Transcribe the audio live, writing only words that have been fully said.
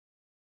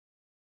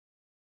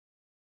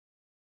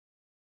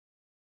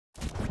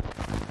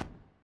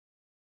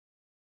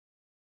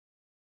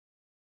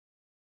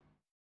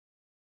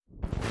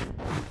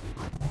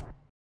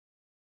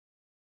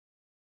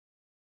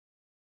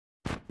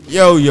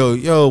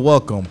Yo,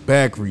 welcome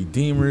back,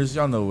 Redeemers.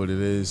 Y'all know what it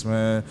is,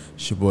 man.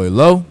 It's your boy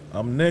Lo.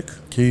 I'm Nick.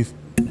 Keith.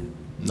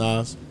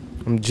 Nas.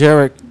 I'm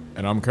Jarek.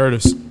 And I'm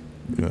Curtis.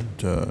 Good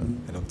job.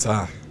 And I'm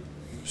Ty.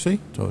 See?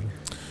 Told you.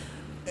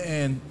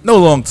 And no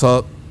long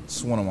talk.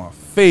 It's one of my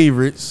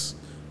favorites.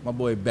 My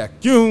boy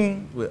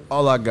Baekhyun with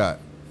All I Got.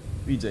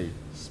 BJ,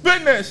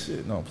 spin that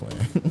shit. No, I'm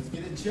playing. Let's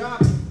get it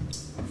chopping.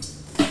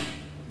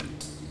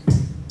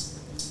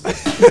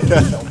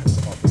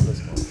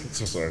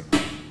 So sorry.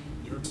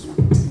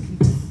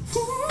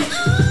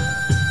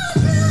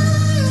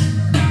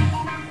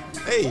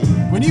 Hey,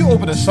 when you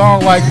open a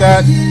song like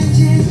that,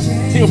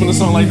 He opened a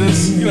song like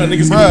this. You know,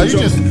 niggas bruh, get you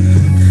just.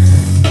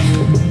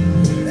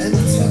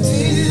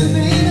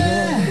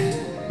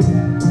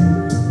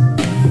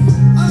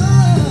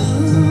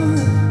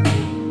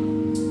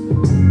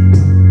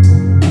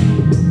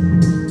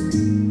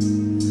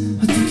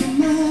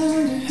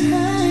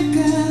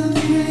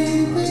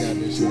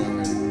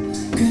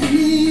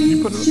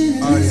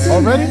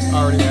 Already? I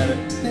already had it.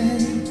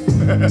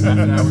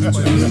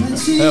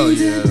 Hell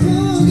yeah.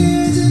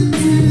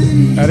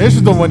 Now, this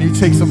is the one you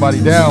take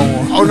somebody down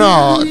on. Oh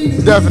no,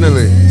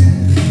 definitely.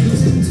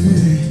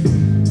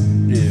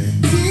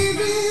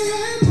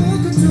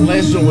 The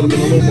last joint would have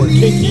been a little more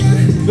kinky.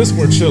 This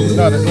more chilling.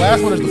 No, the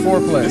last one is the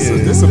foreplay.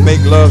 This is a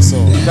make love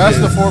song. That's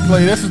the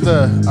foreplay. This is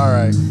the. All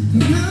right.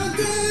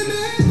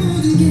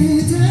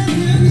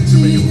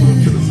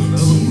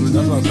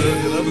 That's what I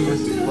said. The other one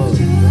is love.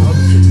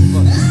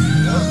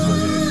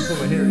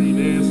 Over here, he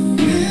dance.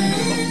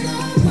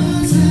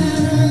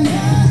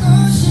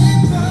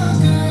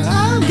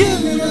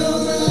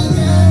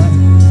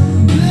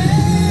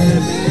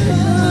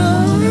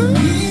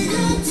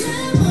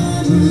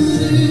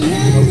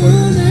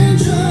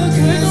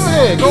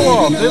 Go ahead, go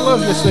off. They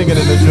love you singing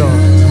in the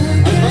joint.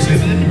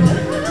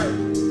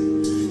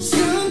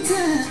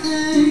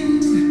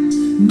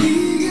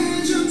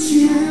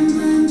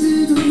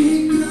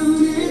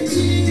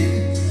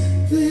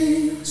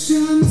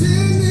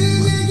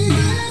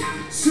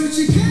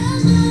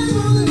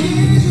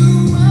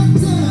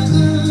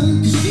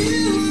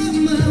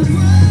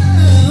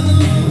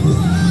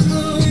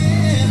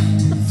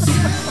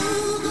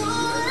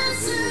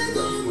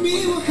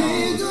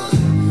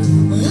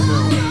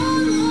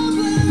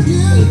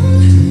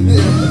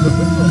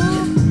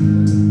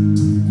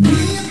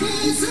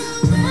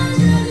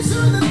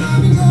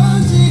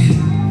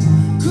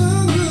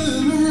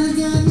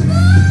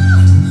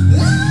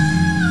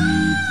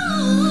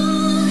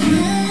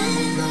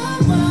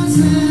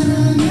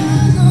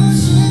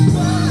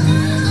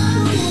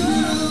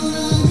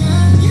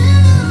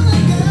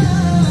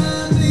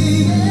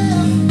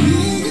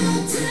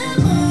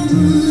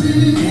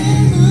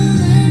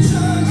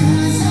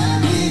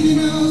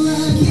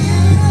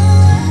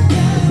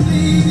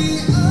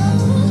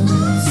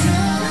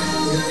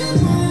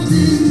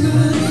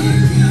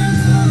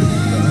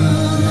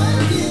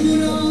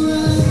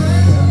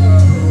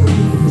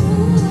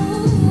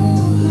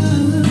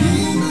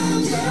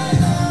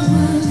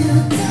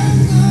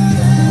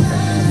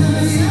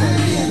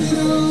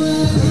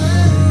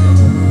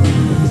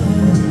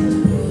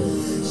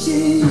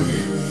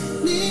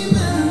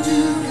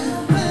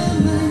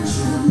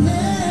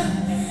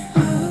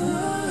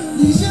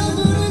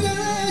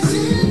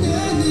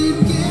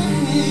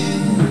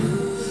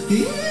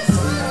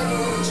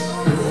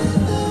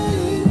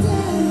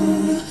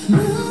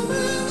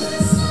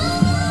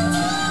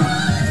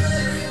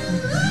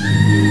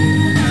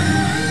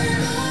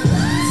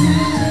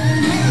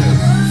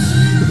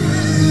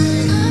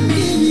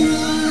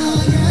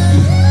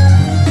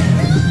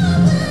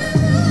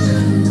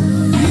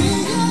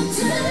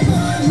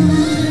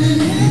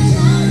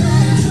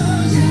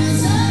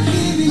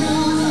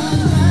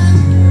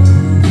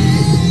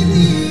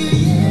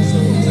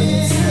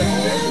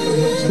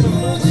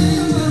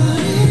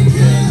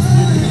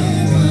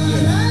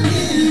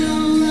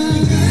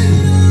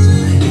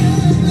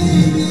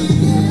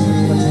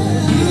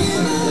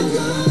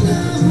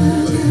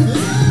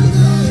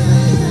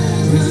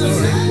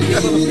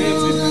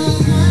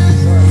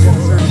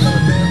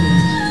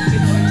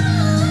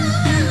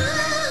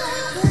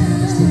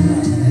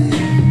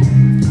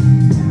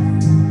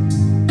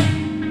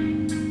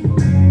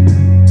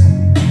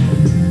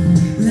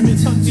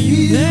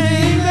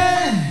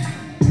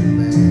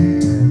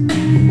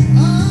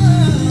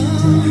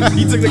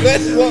 He took the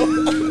glasses off.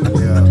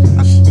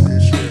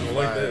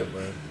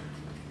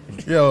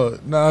 Yo,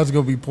 Nas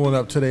gonna be pulling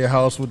up to their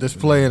house with this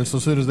playing, so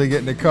as soon as they get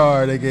in the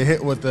car, they get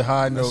hit with the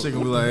high note. Shit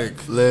gonna be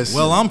like, Listen.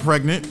 well, I'm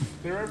pregnant.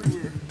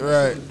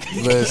 Right.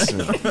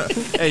 Listen.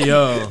 Hey,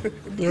 yo.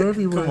 They're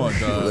everywhere. Come on,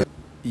 dog.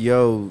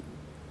 Yo,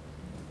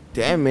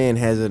 that man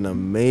has an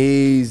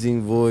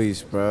amazing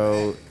voice,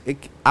 bro.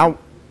 I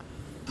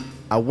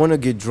want to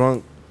get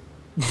drunk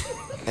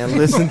and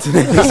listen to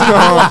this song.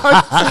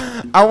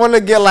 I want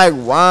to get like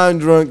wine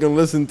drunk and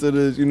listen to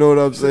this. You know what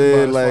I'm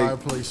saying? Like,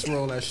 fireplace,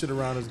 swirl that shit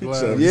around his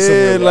glass.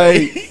 yeah,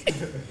 like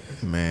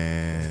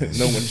Man.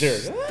 No one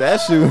cares.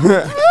 that shit.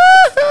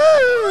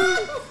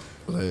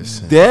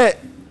 Listen. That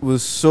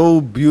was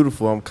so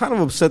beautiful. I'm kind of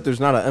upset there's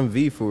not an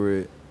MV for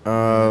it.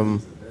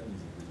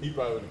 He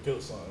probably would have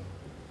killed something.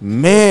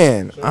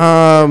 Man,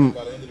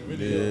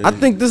 I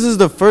think this is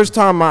the first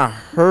time I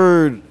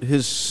heard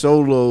his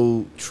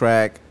solo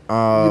track. You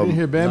didn't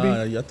hear Bambi?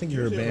 Nah, I think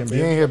you heard Bambi.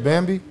 You ain't hear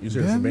Bambi? You was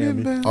here for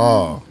Bambi.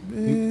 Oh,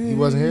 he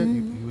wasn't here.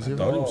 He was here. I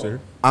thought he was here.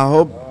 I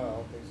hope.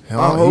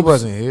 Hell, he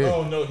wasn't here.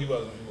 Oh no, he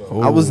wasn't.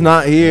 I was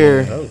not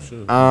here. Oh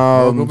shit.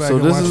 Go back So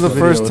and this watch is the the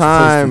video. first It's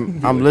time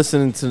I'm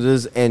listening to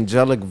this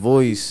angelic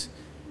voice,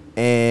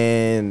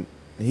 and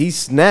he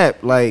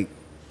snapped. Like,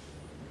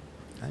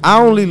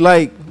 I only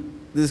like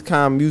this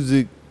kind of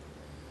music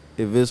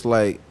if it's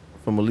like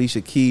from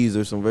Alicia Keys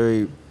or some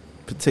very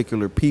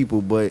particular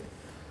people, but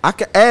I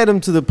could add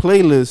them to the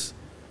playlist.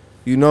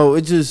 You know,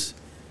 it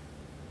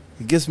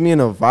gets me in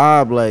a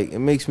vibe. Like, it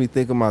makes me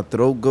think of my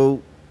throat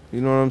goat. You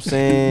know what I'm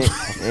saying?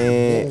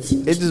 And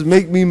it just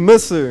make me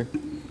miss her.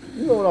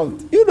 You know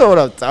what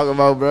I'm talking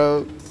about,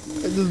 bro.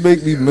 It just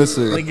make me miss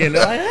her. Y'all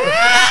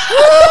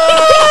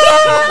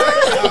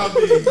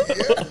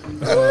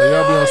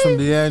be on some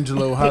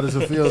D'Angelo. How does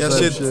it feel?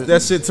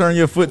 That shit turn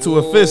your foot to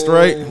a fist,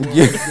 right?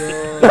 Yeah.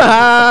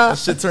 That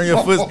shit turn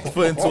your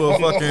foot into a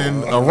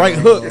fucking a right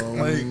hook.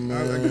 Like,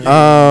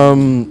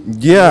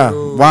 Yeah.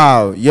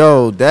 Wow.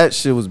 Yo, that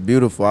shit was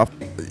beautiful.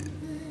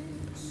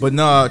 but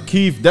nah,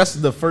 Keith, that's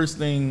the first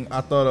thing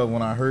I thought of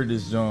when I heard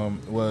this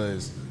jump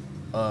was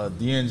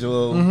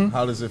D'Angelo.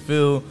 How does it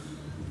feel?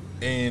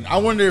 And I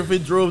wonder if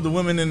it drove the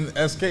women in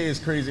SK is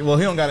crazy. Well,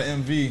 he don't got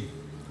an MV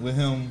with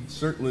him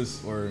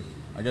shirtless, or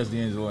I guess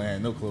D'Angelo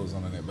had no clothes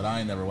on in it. But I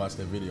ain't never watched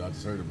that video. I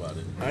just heard about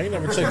it. I ain't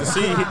never checked to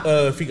see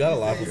if he got a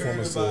live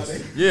performance.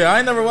 Yeah, I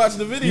ain't never watched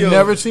the video. You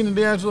never seen the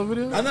D'Angelo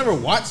video? I never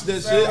watched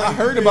that shit. I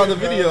heard about the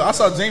video. I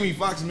saw Jamie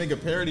Foxx make a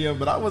parody of it,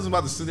 but I wasn't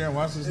about to sit there and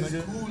watch this nigga.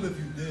 It's cool if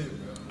you did, bro.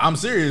 I'm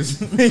serious.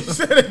 He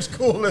said it's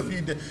cool if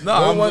you did.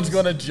 No one's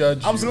gonna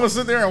judge I'm just gonna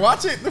sit there and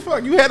watch it. The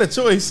fuck, you had a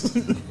choice.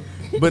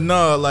 But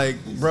no, like,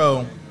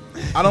 bro,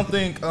 I don't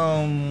think.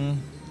 I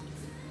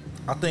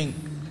think,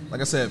 like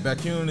I said,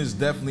 Baekhyun is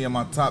definitely in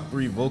my top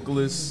 3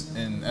 vocalists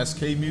in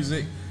SK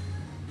music.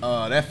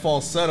 That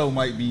falsetto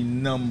might be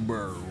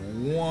number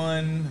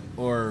 1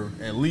 or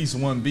at least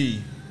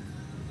 1B.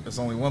 There's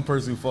only one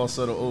person who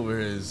falsetto over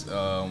his.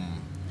 But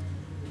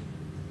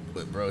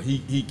bro,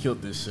 he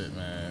killed this shit,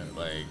 man.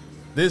 Like,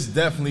 this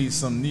definitely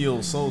some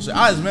neo soul shit.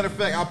 As a matter of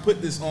fact, I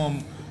put this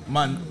on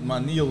my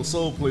neo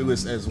soul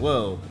playlist as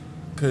well,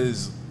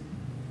 cause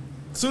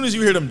as soon as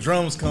you hear them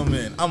drums come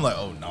in, I'm like,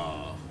 oh nah.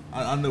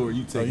 I know where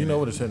you taking. You know it.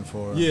 what it's heading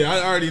for. Yeah,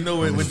 I already know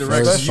what First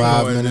direction you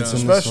 5 going. minutes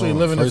in the Especially song.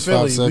 living in First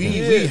Philly, 5 we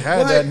seconds.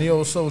 had that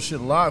neo soul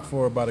shit locked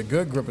for about a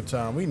good grip of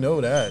time. We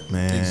know that.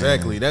 Man.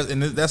 Exactly. That's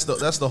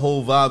the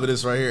whole vibe of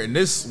this right here. And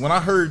this, when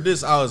I heard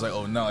this, I was like,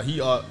 oh no, he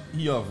off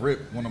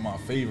rip one of my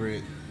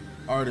favorite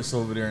artists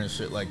over there and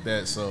shit like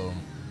that. So,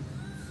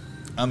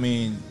 I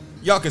mean,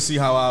 y'all can see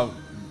how I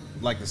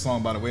like the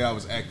song by the way I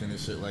was acting and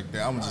shit like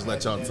that. I'm gonna just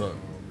let y'all talk.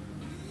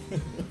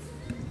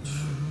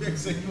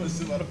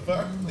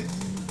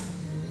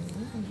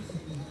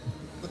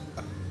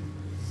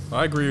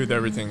 I agree with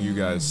everything you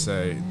guys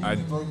say.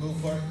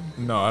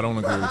 No, I don't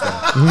agree with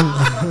that.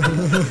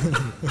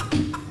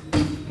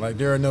 Like,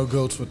 there are no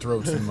goats with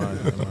throats in my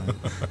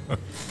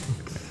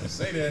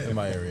Say that in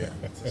my area.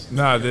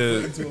 Nah, I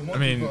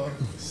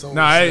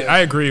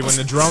agree. When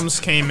the drums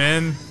came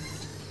in,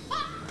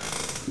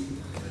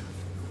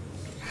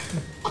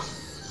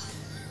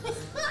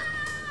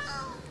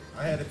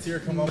 I had a tear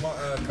come on my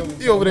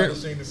You over there? To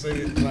say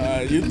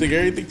it. You think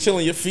everything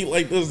chilling your feet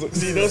like this?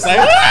 You know, it's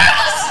like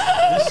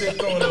This shit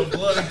throwing up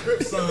blood and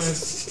crip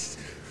signs.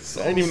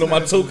 I didn't even know my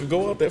toe could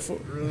go out that far.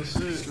 Real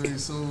shit. Straight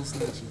soul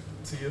snatching.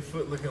 To your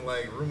foot looking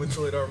like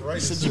rheumatoid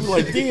arthritis. You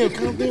like, damn,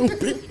 calm down,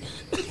 bitch.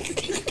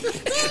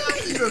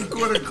 You done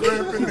caught a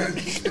cramp in that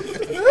shit.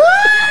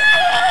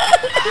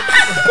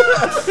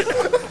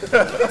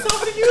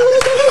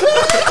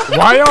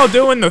 why y'all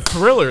doing the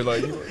Thriller?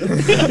 Like,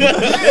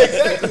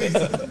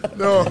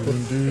 No.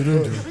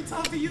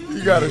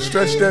 You gotta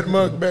stretch that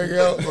mug back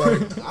out.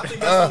 Like, I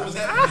think that's what was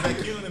happening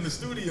to Baekhyun in the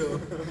studio.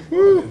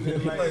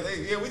 Like,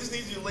 hey, we just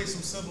need you to lay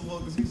some simple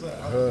vocals. He's like,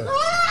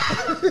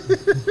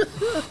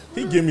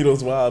 He give me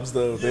those vibes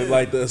though. That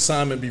like the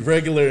assignment be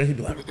regular, and he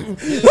be like,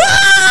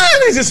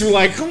 they just be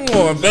like, come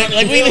on, man.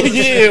 Like we ain't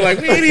even like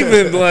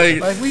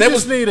we that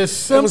just need a that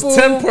simple was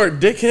 10-part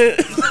dickhead.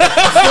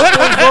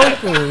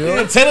 vocal, yo.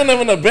 Yeah, 10 of them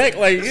in the back,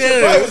 like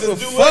yeah, what the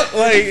fuck,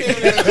 like.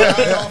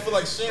 I don't feel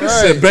like sharing. He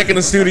said back in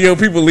the studio,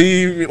 people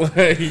leave.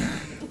 Like,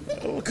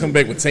 I'll come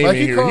back with Tame Like,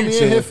 in he here. called He me in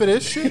chilling. here for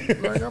this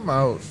shit? Like, I'm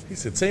out. He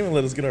said, Tame,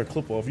 let us get our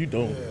clip off. You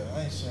don't.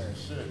 I ain't sharing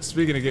shit.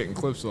 speaking of getting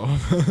clips off.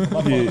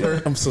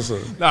 Yeah, I'm so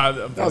sorry. Nah,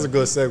 That was a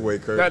good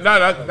segue, Kurt.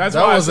 that's That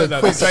why was I a said that.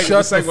 quick The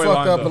shut the segue fuck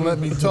lined up and let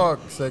me talk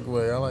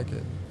segue. I like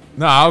it.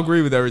 No, I'll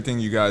agree with everything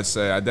you guys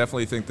say. I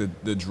definitely think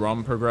that the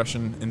drum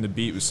progression in the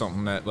beat was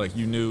something that, like,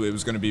 you knew it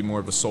was going to be more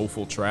of a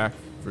soulful track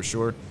for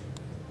sure.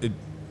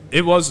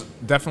 It was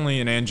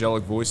definitely an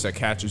angelic voice that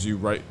catches you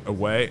right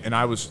away, and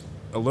I was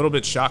a little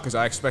bit shocked because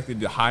I expected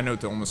the high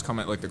note to almost come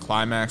at like the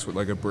climax with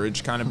like a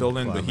bridge kind of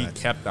building, but he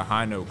kept the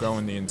high note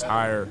going the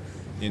entire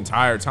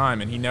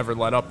time, and he never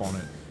let up on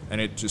it, and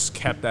it just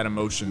kept that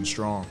emotion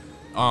strong.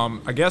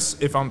 I guess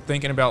if I'm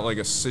thinking about like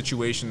a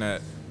situation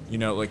that, you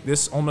know, like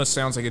this almost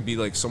sounds like it'd be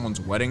like someone's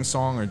wedding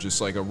song or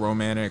just like a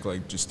romantic,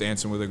 like just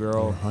dancing with a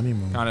girl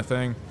honeymoon kind of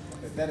thing.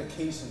 A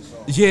dedication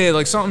song. Yeah,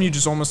 like something you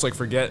just almost like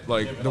forget,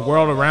 like the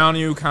world around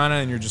you kind of,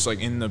 and you're just like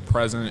in the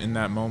present in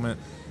that moment.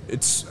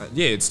 It's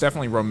it's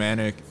definitely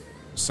romantic,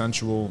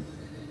 sensual.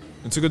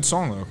 It's a good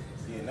song though,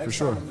 Yeah, next for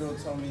sure. time a girl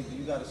tell me, do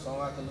you got a song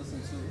I can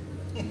listen to?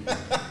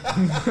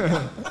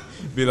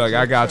 Be like,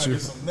 I got you.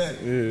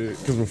 Yeah,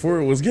 because before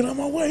it was get out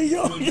my way,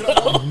 yo. No,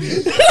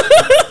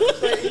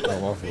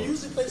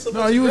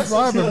 you was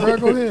vibing, bro.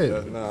 Go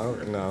ahead.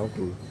 No, I'm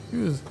cool.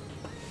 You was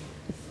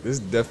This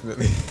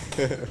definitely.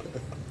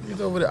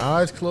 he's over there,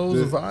 eyes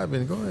closed, and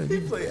vibing. Go ahead. He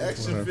play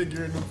action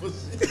figure in the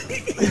pussy.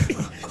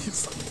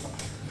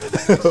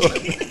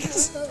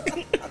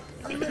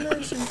 I'm an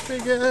action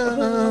figure.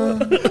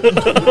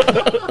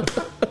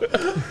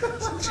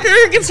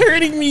 Eric, it's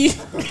hurting me.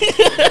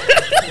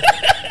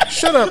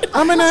 Shut up.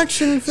 I'm an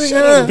action figure.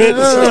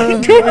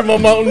 Bitch, give me my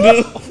Mountain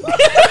Dew.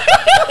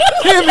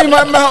 Give me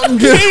my Mountain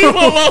Dew. Give me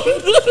my Mountain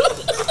Dew.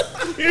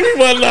 Give me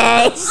my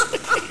Nas.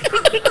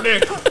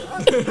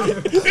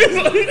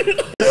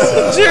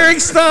 Jarek,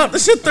 stop.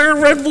 That's your third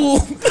Red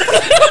Bull.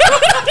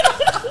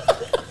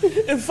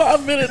 In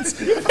 5 minutes.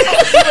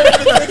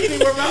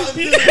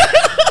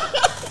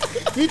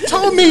 You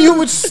told me you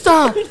would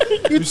stop.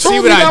 You see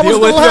told me what I that was deal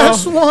the with,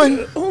 last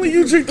one. Only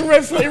you drink the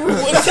red flavor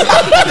one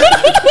time.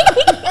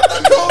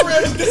 Cold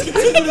Red is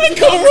discontinued.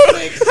 Cold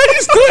Red. How do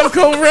you still have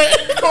Cold Red?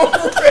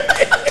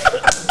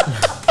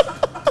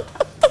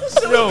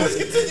 Yo,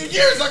 Discontinued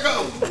years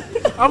ago.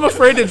 I'm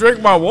afraid to drink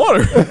my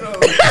water.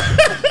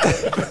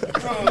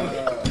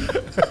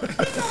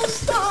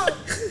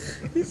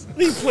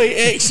 He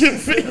play action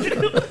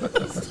figures.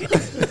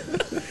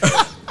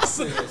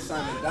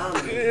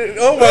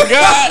 Oh my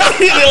God!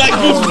 He did like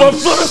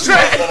goosebumps on the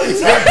track.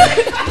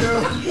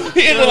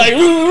 He did like.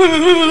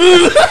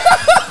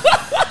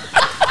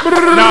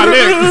 Nah,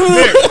 Nick,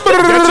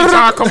 get your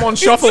time. Come on,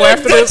 shuffle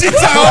after this.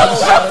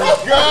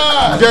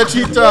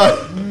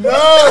 Gachita. No.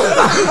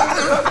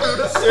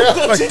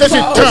 Yeah, like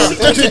Gachita.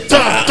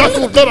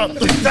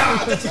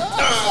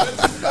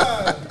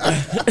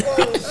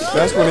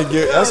 That's when it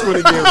get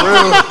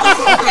real.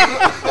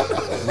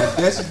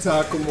 That's your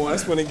time. Come on.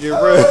 That's when it get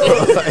real.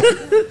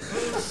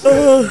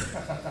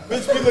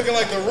 Bitch be looking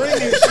like the ring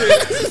and shit.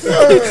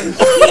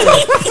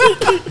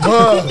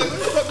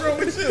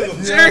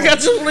 Jared, I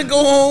just want to go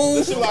home.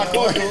 This is why I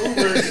called you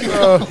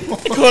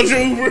Uber. Called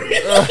your Uber.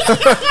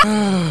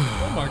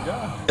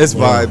 It's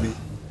vibey.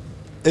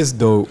 It's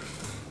dope.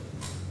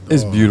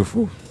 It's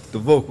beautiful. The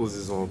vocals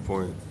is on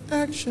point.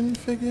 Action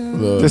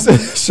figure.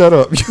 Just shut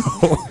up,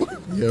 yo.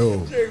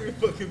 Yo. Jeremy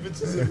fucking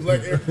bitches in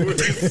black Air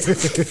Force.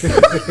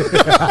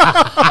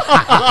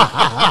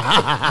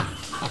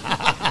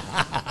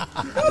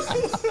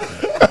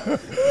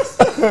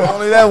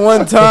 Only that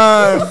one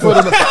time. Oh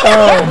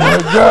my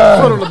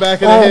God. Put on the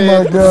back of the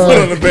head. Put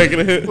on the back of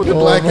the head. Put the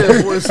black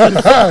Air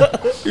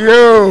Forces.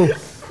 Yo.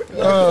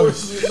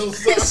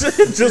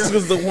 Just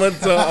was the one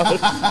time.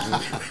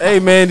 Hey,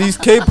 man, these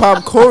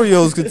K-pop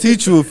choreos could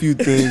teach you a few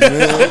things,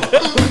 man.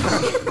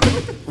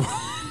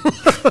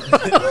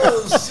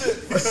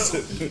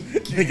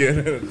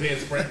 Nigga,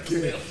 dance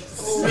practice.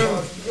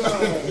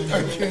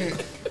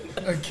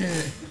 I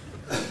can't.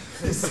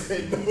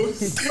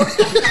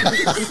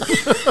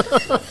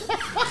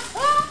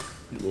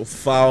 Little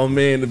foul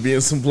man to be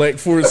in some black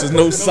forces,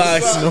 no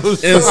socks,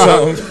 and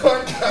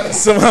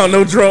somehow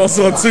no drawers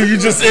on too. You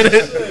just in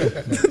it.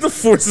 The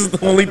force is the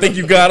only thing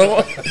you got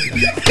on.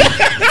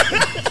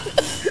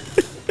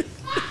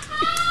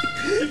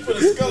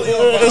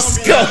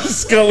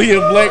 Scully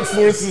and black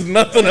forces,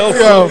 nothing else.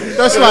 Yo,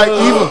 that's like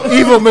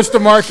evil Mr.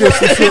 Marcus.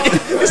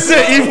 You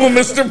said evil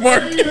Mr.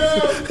 Marcus.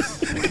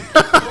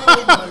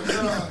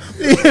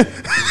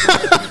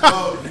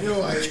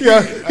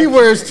 Yeah, he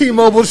wears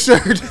T-Mobile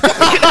shirt.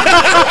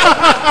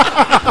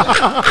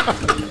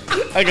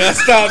 I gotta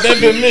stop. That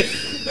been me.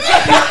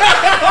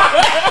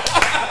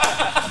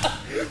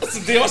 So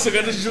they also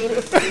got this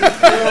jewelry.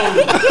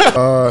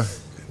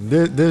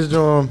 This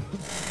joint,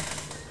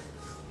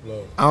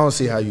 I don't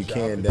see how you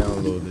can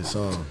download this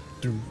song.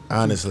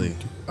 Honestly,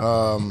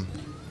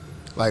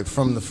 like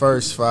from the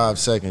first 5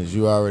 seconds,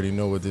 you already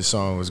know what this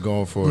song was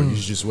going for. You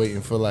was just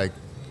waiting for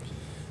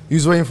you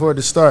was waiting for it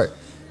to start.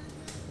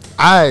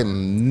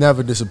 I'm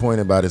never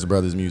disappointed by this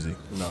brother's music.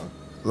 No.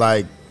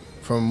 Like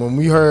from when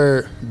we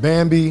heard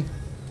Bambi,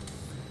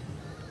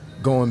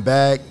 going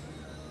back,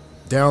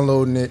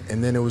 downloading it,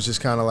 and then it was just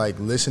kind of like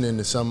listening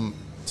to some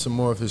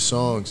more of his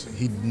songs.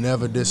 He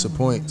never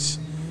disappoints.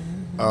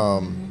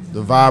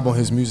 The vibe on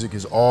his music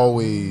is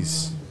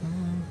always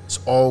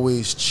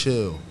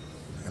chill,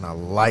 and I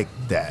like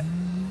that.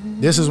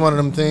 This is one of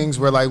them things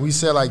where, like we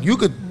said, like you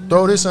could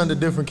throw this under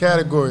different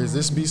categories.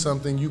 This be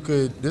something you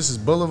could. This is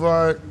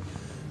boulevard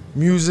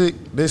music.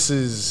 This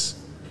is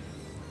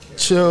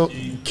chill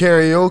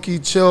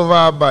karaoke, chill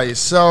vibe by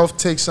yourself,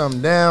 take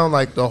something down,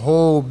 like the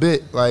whole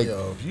bit. Like,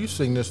 Yo, if you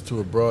sing this to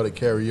a broad at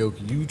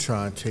karaoke, you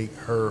try and take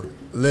her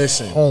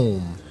listen,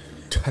 home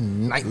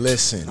tonight.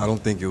 listen. I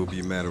don't think it would be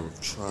a matter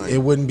of trying. It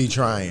wouldn't be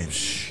trying.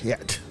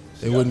 Shit.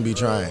 It wouldn't be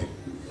trying.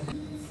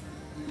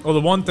 Well,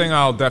 the one thing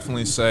I'll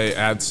definitely say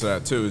adds to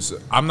that too is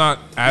I'm not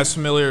as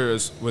familiar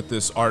with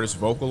this artist's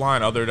vocal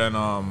line other than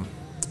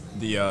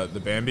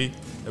the Bambi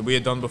that we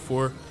had done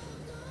before.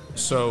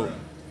 So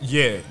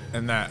yeah,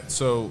 and that.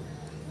 So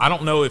I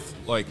don't know if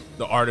like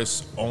the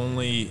artist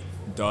only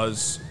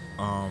does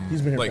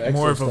He's been here like for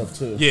more extra of a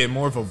stuff, too.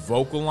 more of a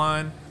vocal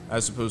line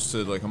as opposed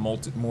to like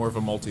more of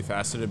a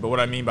multifaceted. But what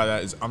I mean by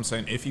that is I'm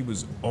saying if he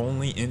was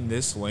only in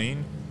this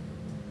lane,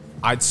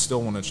 I'd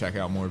still want to check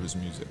out more of his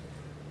music.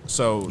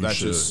 So that's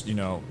should. just,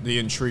 the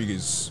intrigue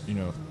is,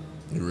 You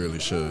really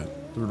should.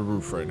 through the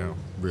roof right now.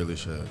 Really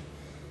should.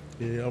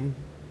 Yeah, I'm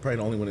probably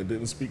the only one that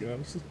didn't speak,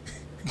 honestly.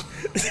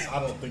 I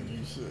don't think you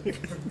should.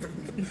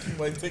 You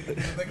might take it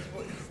to the next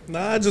place.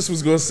 Nah, I just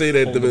was gonna say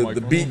that Hold the the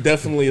microphone. beat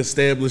definitely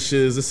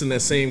establishes it's in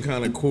that same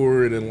kind of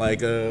chord and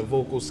like a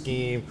vocal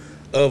scheme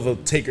of a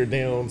take her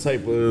down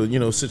type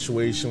of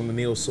situation. The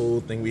neo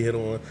soul thing we hit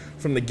on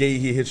from the gate,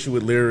 he hits you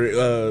with lyric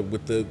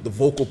with the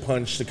vocal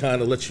punch to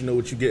kind of let you know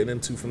what you're getting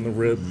into from the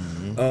rip.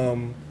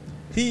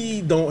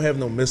 He don't have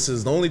no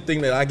misses. The only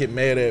thing that I get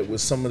mad at with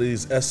some of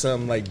these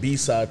SM like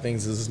B-side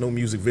things is there's no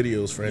music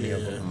videos for any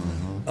of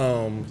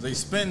them. They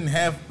spend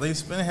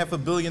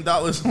 $500 million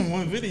on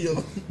one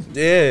video.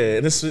 Yeah,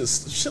 and it's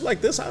just shit like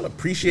this. I'd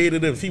appreciate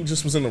it if he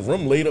just was in the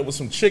room laid up with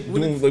some chick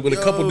doing like with a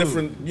couple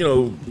different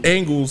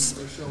angles.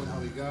 Showing how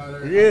he got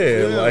her.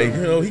 Yeah, like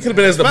he could have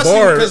been as the Especially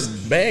bar because,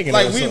 banging.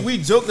 like or something. we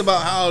joked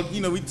about how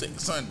we take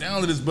something down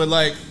to this, but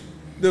like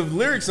the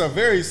lyrics are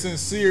very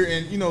sincere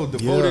and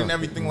devoted and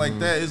everything like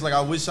that. It's like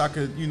I wish I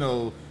could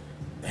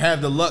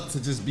have the luck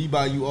to just be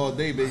by you all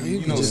day, baby.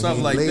 You just stuff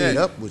be like laid that.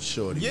 up with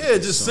shorty. Yeah,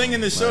 just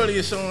singing to shorty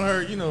and showing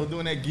her,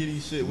 doing that giddy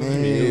shit. With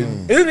me.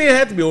 It didn't even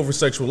have to be over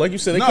sexual, like you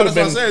said. They No, could have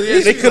that's been. what I'm saying.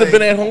 Yeah, They she could have like-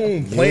 been at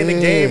home playing the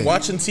game,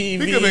 watching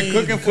TV. He could have been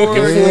cooking for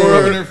her, her,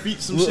 rubbing her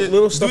feet, some shit.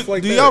 little stuff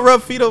like Do that. y'all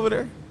rub feet over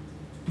there?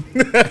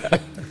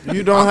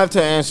 You don't have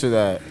to answer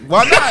that.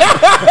 Why not?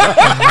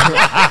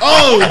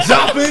 Oh,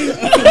 jumping.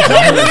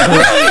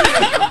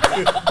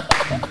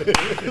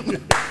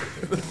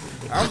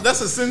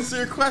 That's a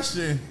sincere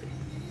question.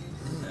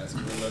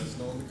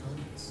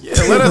 Yeah,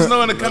 let us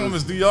know in the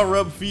comments. Do y'all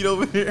rub feet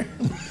over here?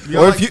 Do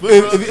y'all Or like if you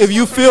foot rubs? if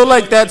you feel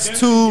like that's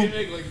too, Like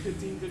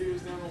 15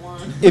 videos down the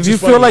line. if you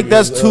feel like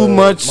that's too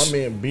much, My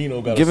man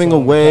Bino got giving a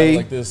song away-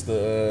 like this,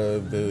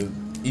 the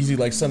Easy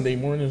Like Sunday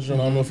Mornings. I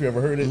don't know if you ever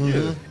heard it.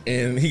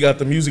 And he got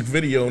the music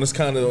video, and it's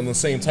kind of on the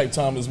same type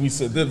time as we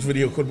said this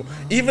video could.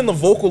 Even the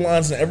vocal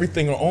lines and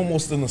everything are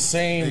almost in the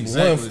same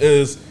length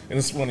as, and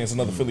it's funny, it's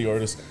another Philly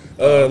artist,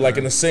 like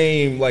in the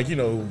same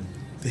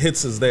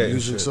hits as that. and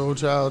Music shit. Soul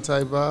Child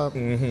type vibe.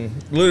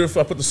 Literally, if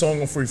I put the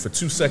song on for you for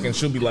 2 seconds,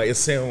 she'll be like, it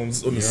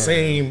sounds on the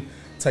same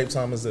type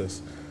time as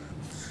this.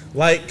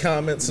 Like,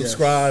 comment,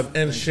 subscribe,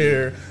 and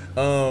share.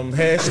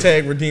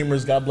 Hashtag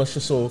Redeemers, God bless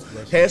your soul.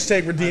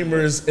 Hashtag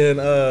Redeemers,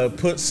 and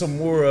put some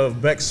more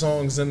of Beck's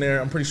songs in there.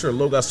 I'm pretty sure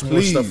Lo got some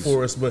more stuff Please.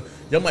 for us, but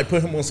y'all might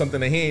put him on something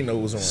that he ain't know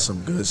was on.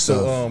 Some good So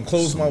stuff.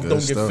 closed Some mouth good don't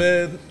stuff.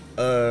 get fed.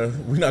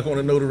 We're not going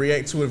to know to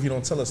react to it if you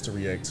don't tell us to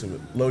react to it.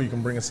 Lo, you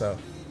can bring us out.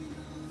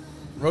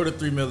 Road to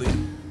 3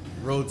 million.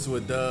 Road to a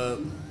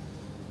dub.